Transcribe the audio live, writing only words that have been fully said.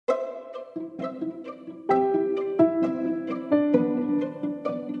Welcome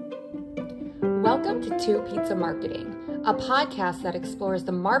to Two Pizza Marketing, a podcast that explores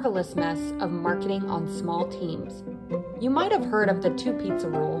the marvelous mess of marketing on small teams. You might have heard of the two pizza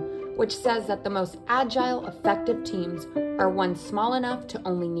rule, which says that the most agile, effective teams are ones small enough to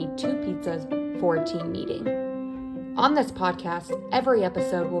only need two pizzas for a team meeting. On this podcast, every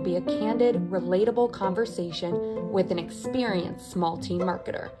episode will be a candid, relatable conversation with an experienced small team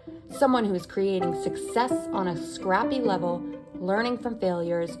marketer, someone who is creating success on a scrappy level, learning from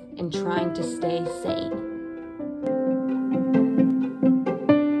failures, and trying to stay sane.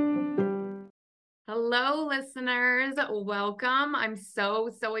 Hello, listeners. Welcome. I'm so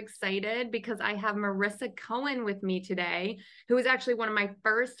excited because I have Marissa Cohen with me today, who is actually one of my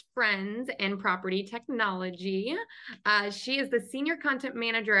first friends in property technology. She is the senior content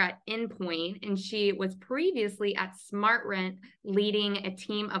manager at Endpoint, and she was previously at SmartRent leading a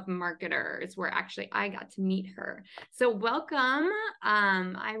team of marketers where actually I got to meet her. So welcome.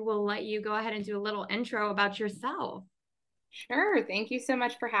 I will let you go ahead and do a little intro about yourself. Sure. Thank you so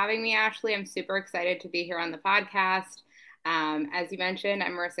much for having me, Ashley. I'm super excited to be here on the podcast. As you mentioned,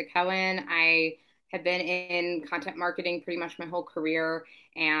 I'm Marissa Cohen. I have been in content marketing pretty much my whole career,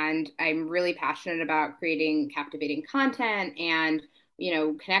 and I'm really passionate about creating captivating content and,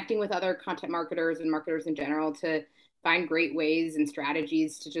 connecting with other content marketers and marketers in general to find great ways and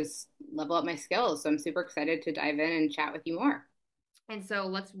strategies to just level up my skills. So I'm super excited to dive in and chat with you more. And so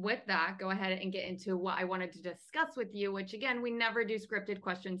let's, with that, go ahead and get into what I wanted to discuss with you, which again, we never do scripted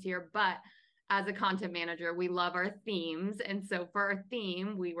questions here, but as a content manager, we love our themes. And so for our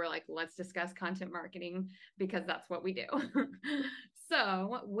theme, we were like, let's discuss content marketing because that's what we do.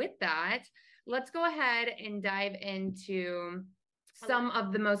 So with that, let's go ahead and dive into some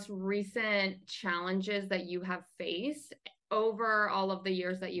of the most recent challenges that you have faced over all of the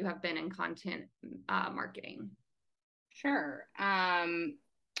years that you have been in content marketing. Sure. I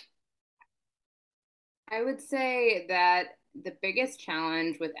would say that the biggest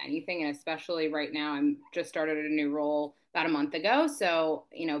challenge with anything, and especially right now, I'm just started a new role about a month ago. So,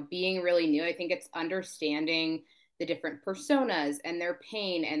 being really new, I think it's understanding the different personas and their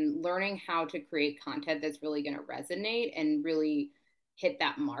pain and learning how to create content that's really going to resonate and really hit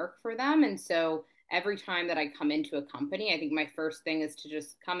that mark for them. And so every time that I come into a company, I think my first thing is to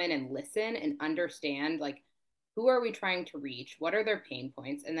just come in and listen and understand, like, who are we trying to reach? What are their pain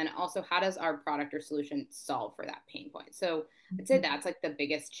points? And then also, how does our product or solution solve for that pain point? So I'd say that's like the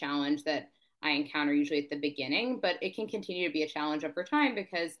biggest challenge that I encounter usually at the beginning, but it can continue to be a challenge over time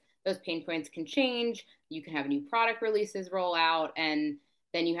because those pain points can change. You can have new product releases roll out, and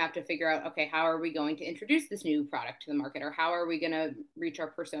then you have to figure out, okay, how are we going to introduce this new product to the market? Or how are we going to reach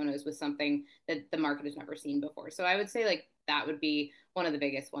our personas with something that the market has never seen before? So I would say like that would be one of the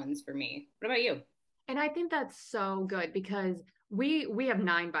biggest ones for me. What about you? And I think that's so good because we have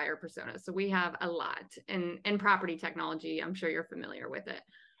 9 buyer personas. So we have a lot in property technology. I'm sure you're familiar with it.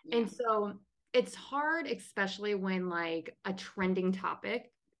 Yeah. And so it's hard, especially when like a trending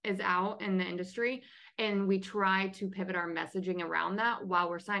topic is out in the industry and we try to pivot our messaging around that while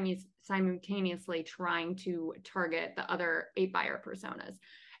we're simultaneously trying to target the other 8 buyer personas.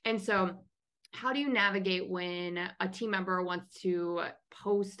 And so how do you navigate when a team member wants to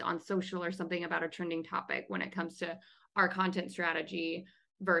post on social or something about a trending topic when it comes to our content strategy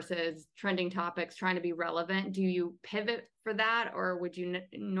versus trending topics trying to be relevant? Do you pivot for that, or would you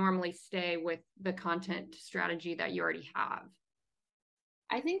normally stay with the content strategy that you already have?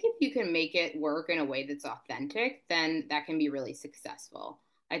 I think if you can make it work in a way that's authentic, then that can be really successful.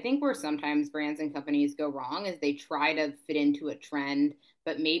 I think where sometimes brands and companies go wrong is they try to fit into a trend,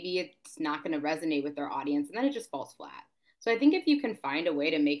 but maybe it's not going to resonate with their audience, and then it just falls flat. So I think if you can find a way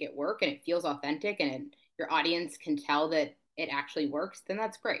to make it work and it feels authentic and your audience can tell that it actually works, then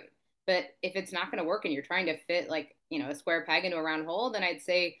that's great. But if it's not going to work and you're trying to fit like, a square peg into a round hole, then I'd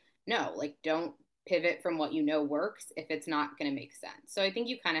say no, like don't pivot from what you know works if it's not going to make sense. So I think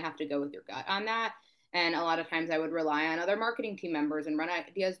you kind of have to go with your gut on that. And a lot of times I would rely on other marketing team members and run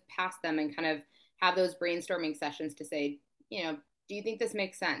ideas past them and kind of have those brainstorming sessions to say, do you think this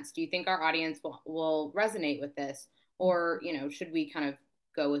makes sense? Do you think our audience will resonate with this? Or, should we kind of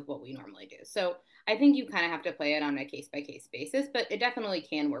go with what we normally do? So I think you kind of have to play it on a case by case basis, but it definitely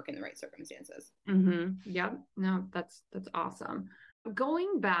can work in the right circumstances. Mm-hmm. Yep. No, that's awesome.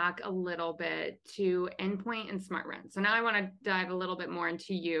 Going back a little bit to Endpoint and SmartRent. So now I want to dive a little bit more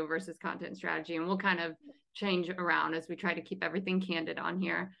into you versus content strategy, and we'll kind of change around as we try to keep everything candid on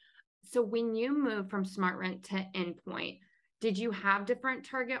here. So when you moved from SmartRent to Endpoint, did you have different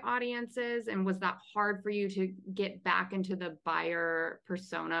target audiences? And was that hard for you to get back into the buyer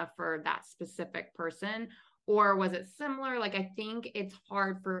persona for that specific person? Or was it similar? Like, I think it's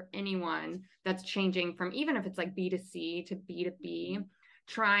hard for anyone that's changing from, even if it's like B2C to B2B,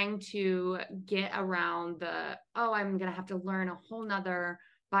 trying to get around the, oh, I'm going to have to learn a whole nother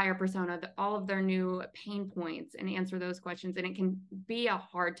buyer persona, all of their new pain points and answer those questions. And it can be a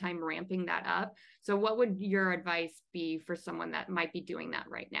hard time ramping that up. So what would your advice be for someone that might be doing that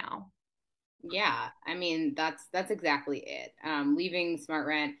right now? Yeah, I mean that's exactly it. Leaving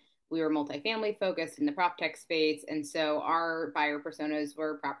SmartRent, we were multifamily focused in the prop tech space, and so our buyer personas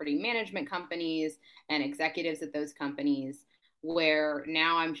were property management companies and executives at those companies. Where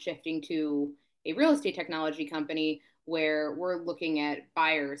now I'm shifting to a real estate technology company where we're looking at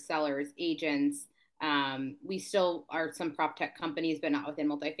buyers, sellers, agents. We still are some prop tech companies, but not within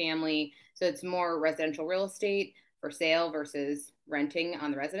multifamily. So it's more residential real estate for sale versus renting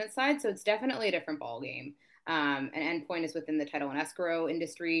on the resident side. So it's definitely a different ballgame. An endpoint is within the title and escrow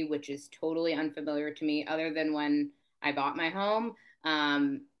industry, which is totally unfamiliar to me, other than when I bought my home.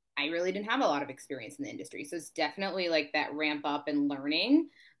 I really didn't have a lot of experience in the industry. So it's definitely like that ramp up and learning.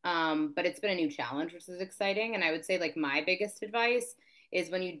 But it's been a new challenge, which is exciting. And I would say, like, my biggest advice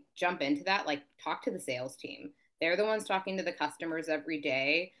is when you jump into that, like, talk to the sales team. They're the ones talking to the customers every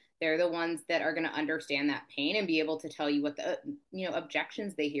day. They're the ones that are going to understand that pain and be able to tell you what the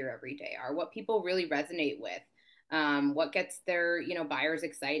objections they hear every day are, what people really resonate with, what gets their buyers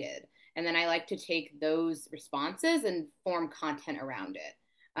excited. And then I like to take those responses and form content around it,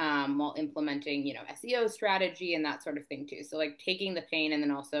 while implementing SEO strategy and that sort of thing too. So like taking the pain and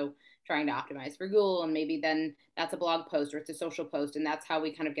then also trying to optimize for Google, and maybe then that's a blog post or it's a social post, and that's how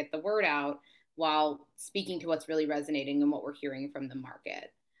we kind of get the word out while speaking to what's really resonating and what we're hearing from the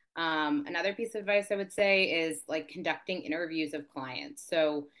market. Another piece of advice I would say is like conducting interviews of clients.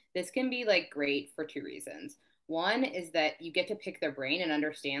 So this can be like great for two reasons. One is that you get to pick their brain and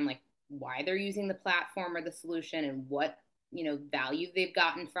understand like why they're using the platform or the solution and what, value they've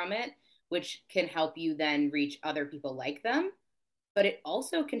gotten from it, which can help you then reach other people like them. But it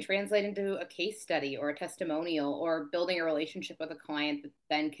also can translate into a case study or a testimonial or building a relationship with a client that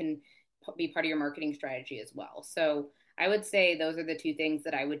then can be part of your marketing strategy as well. So I would say those are the two things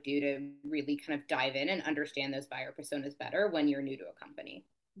that I would do to really kind of dive in and understand those buyer personas better when you're new to a company.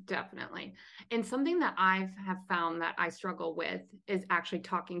 Definitely. And something that I have found that I struggle with is actually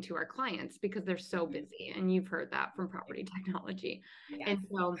talking to our clients because they're so Mm-hmm. busy. And you've heard that from property technology. Yes. And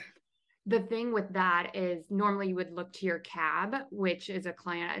so the thing with that is normally you would look to your CAB, which is a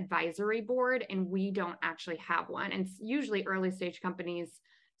client advisory board, and we don't actually have one. And usually early stage companies,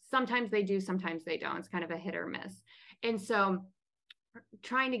 sometimes they do, sometimes they don't. It's kind of a hit or miss. And so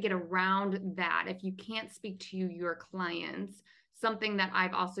trying to get around that, if you can't speak to your clients, something that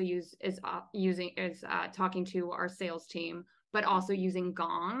I've also used is talking to our sales team, but also using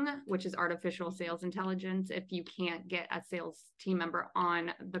Gong, which is artificial sales intelligence, if you can't get a sales team member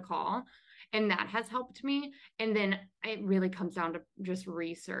on the call. And that has helped me. And then it really comes down to just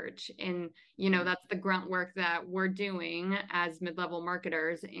research. And, that's the grunt work that we're doing as mid-level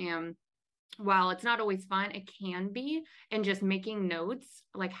marketers. And while it's not always fun, it can be. And just making notes,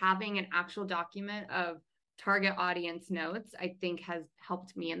 like having an actual document of target audience notes, I think has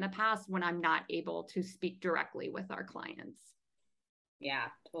helped me in the past when I'm not able to speak directly with our clients. Yeah,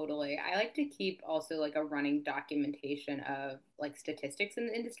 totally. I like to keep also like a running documentation of like statistics in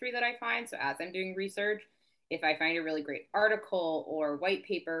the industry that I find. So as I'm doing research, if I find a really great article or white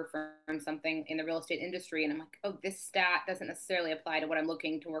paper from something in the real estate industry, and I'm like, oh, this stat doesn't necessarily apply to what I'm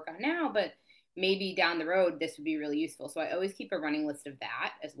looking to work on now, but maybe down the road this would be really useful. So I always keep a running list of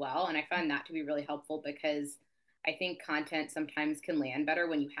that as well. And I find that to be really helpful because I think content sometimes can land better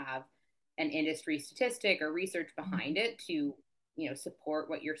when you have an industry statistic or research behind it to support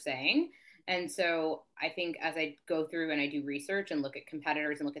what you're saying. And so I think as I go through and I do research and look at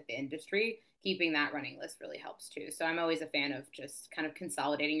competitors and look at the industry, keeping that running list really helps too. So I'm always a fan of just kind of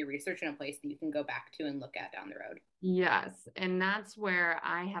consolidating your research in a place that you can go back to and look at down the road. Yes. And that's where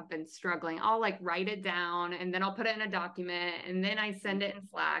I have been struggling. I'll like write it down and then I'll put it in a document and then I send it in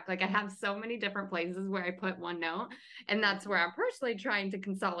Slack. Like I have so many different places where I put one note. And that's where I'm personally trying to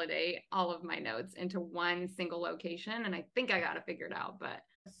consolidate all of my notes into one single location. And I think I got it figured out. But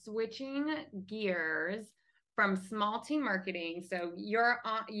switching gears from small team marketing. So you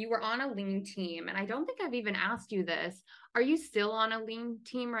were on a lean team. And I don't think I've even asked you this. Are you still on a lean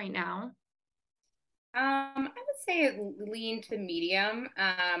team right now? I would say lean to medium.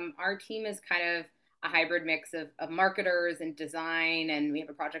 Our team is kind of a hybrid mix of marketers and design, and we have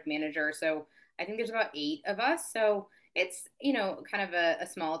a project manager. So I think there's about 8 of us. So It's, kind of a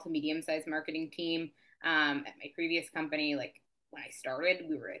small to medium sized marketing team. At my previous company, like when I started,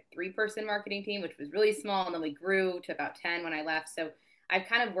 we were a 3-person marketing team, which was really small. And then we grew to about 10 when I left. So I've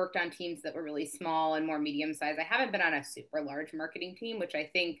kind of worked on teams that were really small and more medium sized. I haven't been on a super large marketing team, which I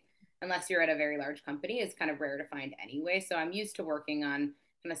think, unless you're at a very large company, is kind of rare to find anyway. So I'm used to working on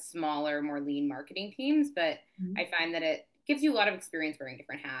kind of smaller, more lean marketing teams, but I find that it gives you a lot of experience wearing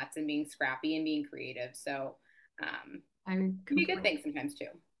different hats and being scrappy and being creative. So I it can be a good thing sometimes too.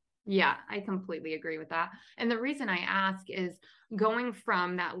 Yeah, I completely agree with that. And the reason I ask is going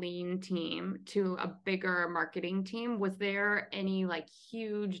from that lean team to a bigger marketing team, was there any like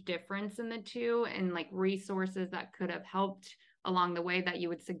huge difference in the two and like resources that could have helped along the way that you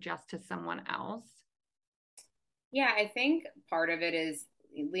would suggest to someone else? Yeah, I think part of it is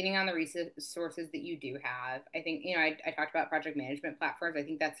leaning on the resources that you do have. I think, I talked about project management platforms. I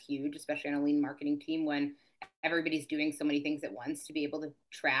think that's huge, especially on a lean marketing team when everybody's doing so many things at once, to be able to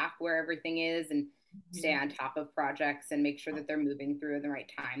track where everything is and stay on top of projects and make sure that they're moving through in the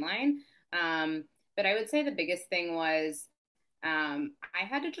right timeline. But I would say the biggest thing was I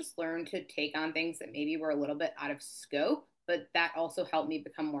had to just learn to take on things that maybe were a little bit out of scope, but that also helped me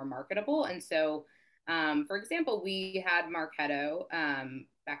become more marketable. And so, for example, we had Marketo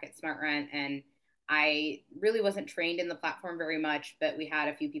back at SmartRent, and I really wasn't trained in the platform very much, but we had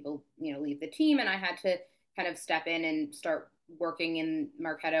a few people, leave the team, and I had to kind of step in and start working in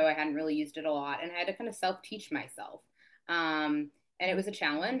Marketo. I hadn't really used it a lot, and I had to kind of self teach myself. And it was a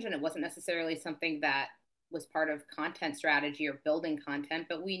challenge, and it wasn't necessarily something that was part of content strategy or building content,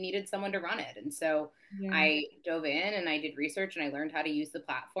 but we needed someone to run it. And so Yeah. I dove in and I did research and I learned how to use the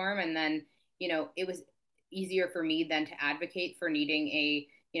platform. And then, it was easier for me then to advocate for needing a,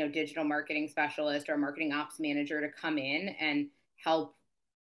 digital marketing specialist or a marketing ops manager to come in and help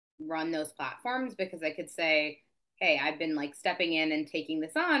run those platforms, because I could say, hey, I've been like stepping in and taking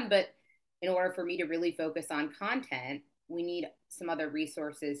this on, but in order for me to really focus on content, we need some other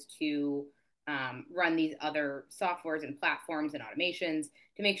resources to run these other softwares and platforms and automations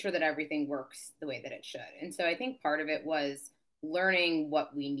to make sure that everything works the way that it should. And so I think part of it was learning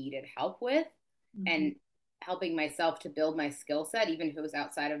what we needed help with and helping myself to build my skill set, even if it was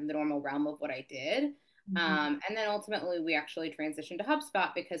outside of the normal realm of what I did. And then ultimately, we actually transitioned to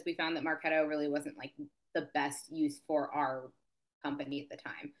HubSpot because we found that Marketo really wasn't like the best use for our company at the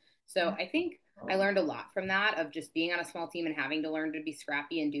time. So I think I learned a lot from that, of just being on a small team and having to learn to be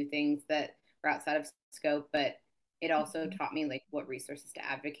scrappy and do things that were outside of scope. But it also taught me like what resources to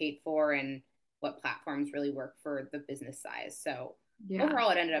advocate for and what platforms really work for the business size. So Yeah.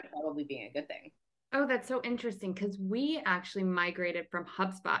 overall, it ended up probably being a good thing. Oh, that's so interesting because we actually migrated from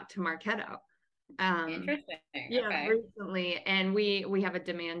HubSpot to Marketo. Interesting. Yeah, Okay. recently, and we have a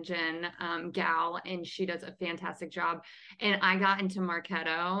demand gen gal, and she does a fantastic job. And I got into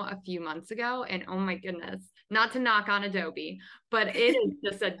Marketo a few months ago, and oh my goodness, not to knock on Adobe, but it is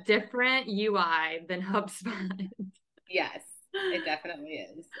just a different UI than HubSpot. Yes, it definitely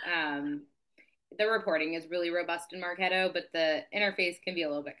is. The reporting is really robust in Marketo, but the interface can be a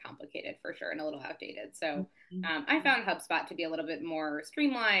little bit complicated for sure and a little outdated. So I found HubSpot to be a little bit more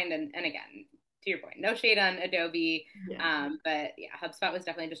streamlined. And again, to your point, no shade on Adobe. Yeah. But yeah, HubSpot was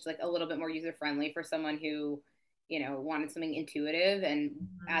definitely just like a little bit more user friendly for someone who, wanted something intuitive. And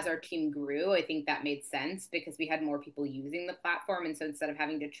as our team grew, I think that made sense because we had more people using the platform. And so instead of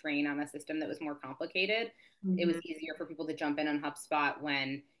having to train on a system that was more complicated, it was easier for people to jump in on HubSpot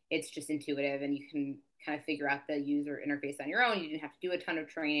when it's just intuitive and you can kind of figure out the user interface on your own. You didn't have to do a ton of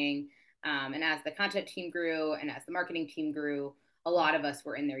training. And as the content team grew and as the marketing team grew, a lot of us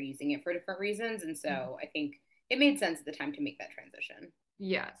were in there using it for different reasons. And so I think it made sense at the time to make that transition.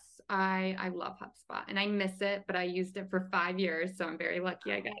 Yes, I love HubSpot and I miss it, but I used it for 5 years, so I'm very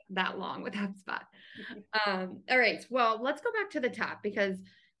lucky I got that long with HubSpot. All right, well, let's go back to the top because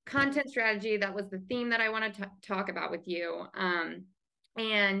content strategy, that was the theme that I want to talk about with you.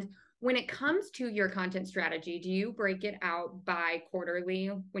 And when it comes to your content strategy, do you break it out by quarterly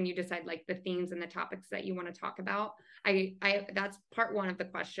when you decide like the themes and the topics that you want to talk about? I that's part one of the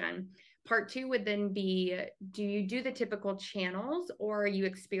question. Part two would then be, do you do the typical channels or are you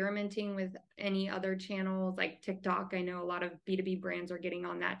experimenting with any other channels like TikTok? I know a lot of B2B brands are getting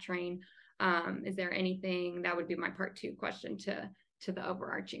on that train. Is there anything that would be my part two question to the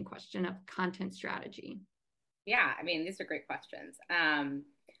overarching question of content strategy? Yeah, I mean, these are great questions.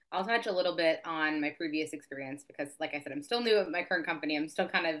 I'll touch a little bit on my previous experience because, like I said, I'm still new at my current company. I'm still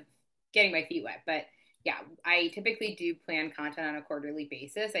kind of getting my feet wet. But yeah, I typically do plan content on a quarterly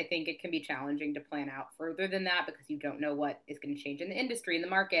basis. I think it can be challenging to plan out further than that because you don't know what is going to change in the industry, in the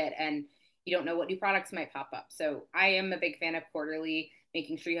market. And, you don't know what new products might pop up. So I am a big fan of quarterly,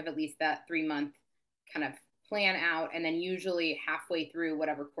 making sure you have at least that 3 month kind of plan out. And then usually halfway through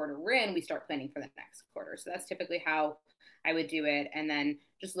whatever quarter we're in, we start planning for the next quarter. So that's typically how I would do it. And then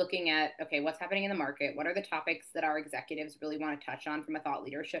just looking at, okay, what's happening in the market? What are the topics that our executives really want to touch on from a thought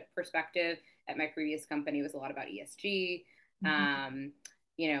leadership perspective? At my previous company, it was a lot about ESG.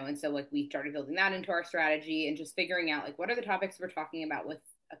 And so like we started building that into our strategy and just figuring out like what are the topics we're talking about with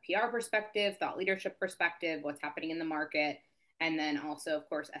a PR perspective, thought leadership perspective, what's happening in the market, and then also of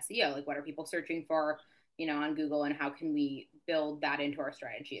course SEO, like what are people searching for, on Google, and how can we build that into our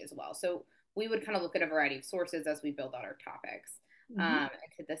strategy as well. So we would kind of look at a variety of sources as we build out our topics.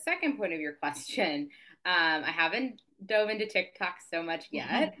 To the second point of your question, I haven't dove into TikTok so much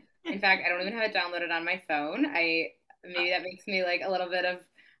yet. In fact, I don't even have it downloaded on my phone. Maybe that makes me like a little bit of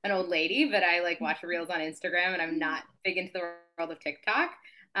an old lady, but I like watch reels on Instagram, and I'm not big into the world of TikTok.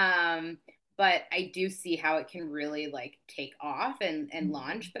 But I do see how it can really like take off and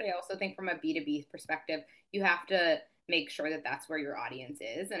launch. But I also think from a B2B perspective, you have to make sure that that's where your audience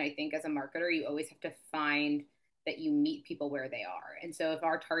is. And I think as a marketer, you always have to find that you meet people where they are. And so if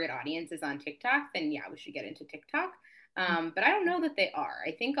our target audience is on TikTok, then yeah, we should get into TikTok. But I don't know that they are.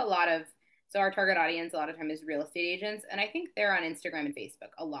 I think so our target audience a lot of time is real estate agents. And I think they're on Instagram and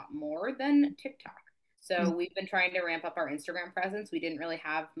Facebook a lot more than TikTok. So we've been trying to ramp up our Instagram presence. We didn't really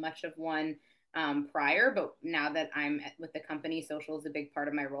have much of one prior, but now that I'm with the company, social is a big part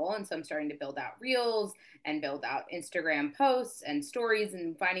of my role. And so I'm starting to build out reels and build out Instagram posts and stories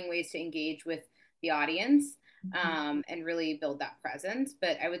and finding ways to engage with the audience and really build that presence.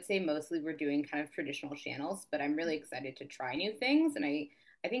 But I would say mostly we're doing kind of traditional channels, but I'm really excited to try new things. And I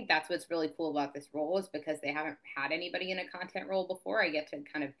think that's what's really cool about this role is because they haven't had anybody in a content role before. I get to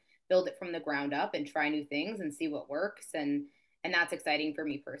kind of build it from the ground up and try new things and see what works. And that's exciting for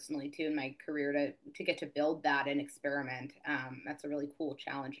me personally too in my career to get to build that and experiment. That's a really cool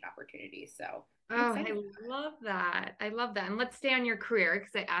challenge and opportunity. So I love that. I love that. And let's stay on your career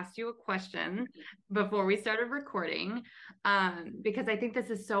because I asked you a question before we started recording because I think this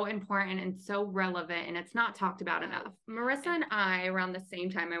is so important and so relevant and it's not talked about enough. Marissa and I, around the same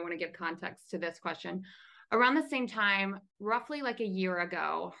time, I want to give context to this question. Around the same time, roughly like a year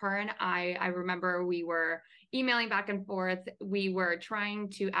ago, her and I remember we were emailing back and forth. We were trying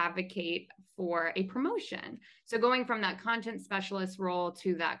to advocate for a promotion. So going from that content specialist role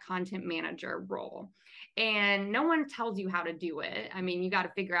to that content manager role. And no one tells you how to do it. I mean, you got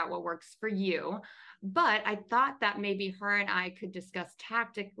to figure out what works for you. But I thought that maybe her and I could discuss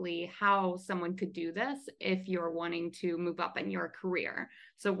tactically how someone could do this if you're wanting to move up in your career.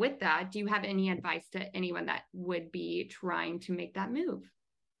 So with that, do you have any advice to anyone that would be trying to make that move?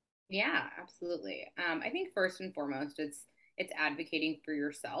 Yeah, absolutely. I think first and foremost, it's advocating for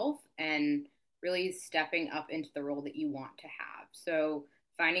yourself and really stepping up into the role that you want to have. So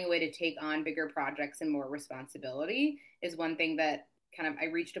finding a way to take on bigger projects and more responsibility is one thing that kind of I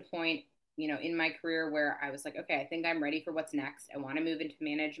reached a point, in my career where I was like, okay, I think I'm ready for what's next. I want to move into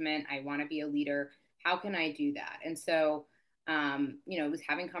management. I want to be a leader. How can I do that? And so it was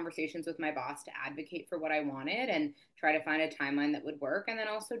having conversations with my boss to advocate for what I wanted and try to find a timeline that would work. And then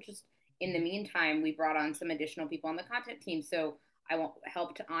also just in the meantime, we brought on some additional people on the content team. So I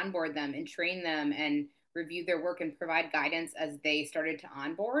help to onboard them and train them and review their work and provide guidance as they started to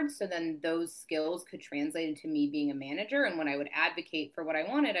onboard. So then those skills could translate into me being a manager. And when I would advocate for what I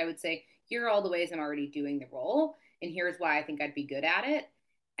wanted, I would say, here are all the ways I'm already doing the role. And here's why I think I'd be good at it.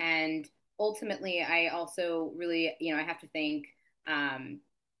 And ultimately, I also really, I have to thank, I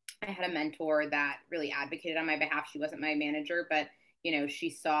had a mentor that really advocated on my behalf. She wasn't my manager, but, she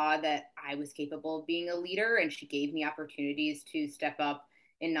saw that I was capable of being a leader and she gave me opportunities to step up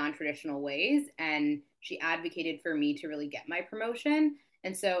in non-traditional ways. And she advocated for me to really get my promotion.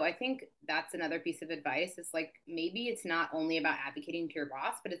 And so I think that's another piece of advice is like, maybe it's not only about advocating to your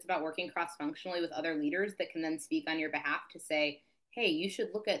boss, but it's about working cross-functionally with other leaders that can then speak on your behalf to say, hey, you should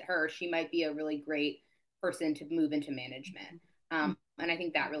look at her. She might be a really great person to move into management. And I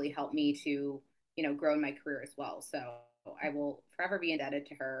think that really helped me to, grow in my career as well. So I will forever be indebted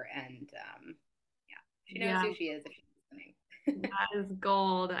to her. And yeah, she knows who she is if she's listening. That is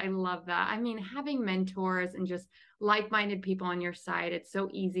gold. I love that. I mean, having mentors and just like-minded people on your side, it's so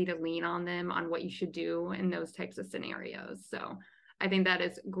easy to lean on them on what you should do in those types of scenarios. So I think that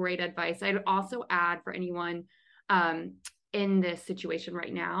is great advice. I'd also add for anyone in this situation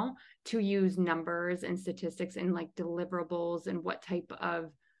right now to use numbers and statistics and like deliverables and what type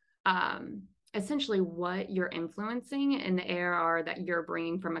of essentially what you're influencing and the ARR that you're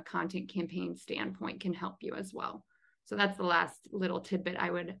bringing from a content campaign standpoint can help you as well. So that's the last little tidbit I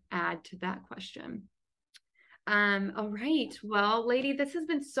would add to that question. All right. Well, lady, this has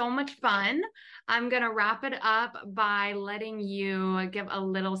been so much fun. I'm going to wrap it up by letting you give a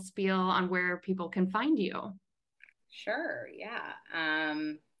little spiel on where people can find you. Sure. Yeah.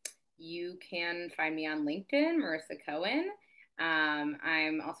 You can find me on LinkedIn, Marissa Cohen.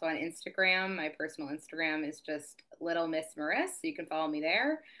 I'm also on Instagram. My personal Instagram is just Little Miss Mariss, so you can follow me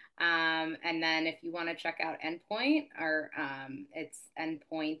there. And then if you want to check out Endpoint, it's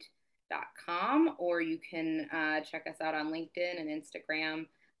endpoint.com, or you can check us out on LinkedIn and Instagram.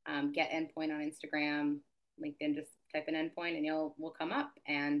 Get Endpoint on Instagram, LinkedIn, just type in Endpoint and we'll come up.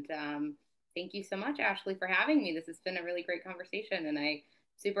 And thank you so much, Ashley, for having me. This has been a really great conversation, and I'm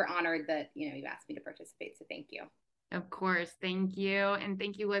super honored that you asked me to participate. So thank you. Of course. Thank you. And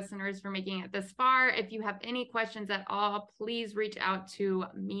thank you, listeners, for making it this far. If you have any questions at all, please reach out to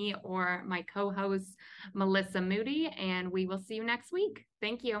me or my co-host, Melissa Moody, and we will see you next week.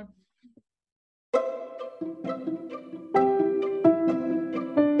 Thank you.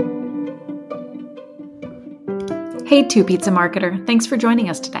 Hey, Two Pizza Marketer. Thanks for joining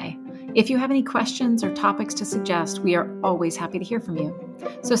us today. If you have any questions or topics to suggest, we are always happy to hear from you.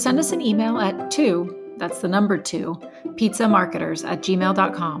 So send us an email at 2, that's the number 2,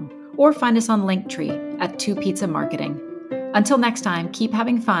 pizzamarketers@gmail.com, or find us on Linktree at 2 Pizza Marketing. Until next time, keep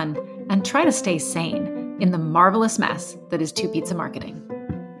having fun and try to stay sane in the marvelous mess that is 2 Pizza Marketing.